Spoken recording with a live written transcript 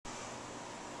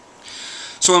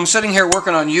So I'm sitting here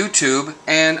working on YouTube,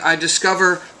 and I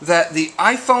discover that the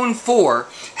iPhone 4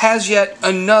 has yet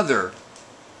another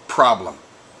problem.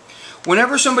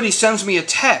 Whenever somebody sends me a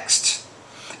text,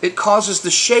 it causes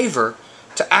the shaver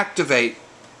to activate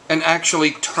and actually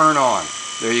turn on.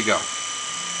 There you go.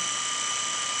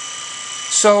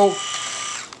 So,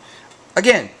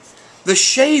 again, the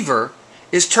shaver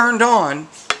is turned on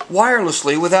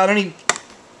wirelessly without any...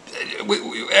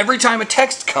 every time a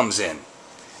text comes in.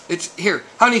 It's here,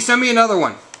 honey, send me another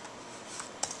one.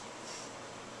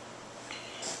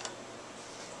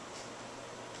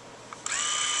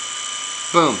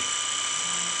 Boom.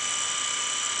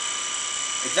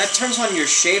 If that turns on your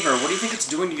shaver, what do you think it's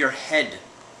doing to your head?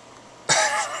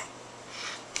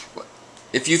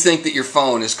 If you think that your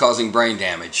phone is causing brain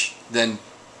damage, then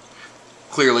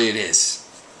clearly it is.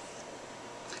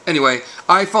 Anyway,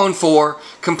 iPhone 4,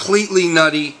 completely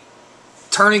nutty,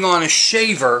 turning on a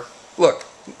shaver. Look,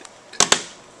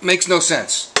 makes no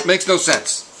sense. Makes no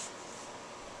sense.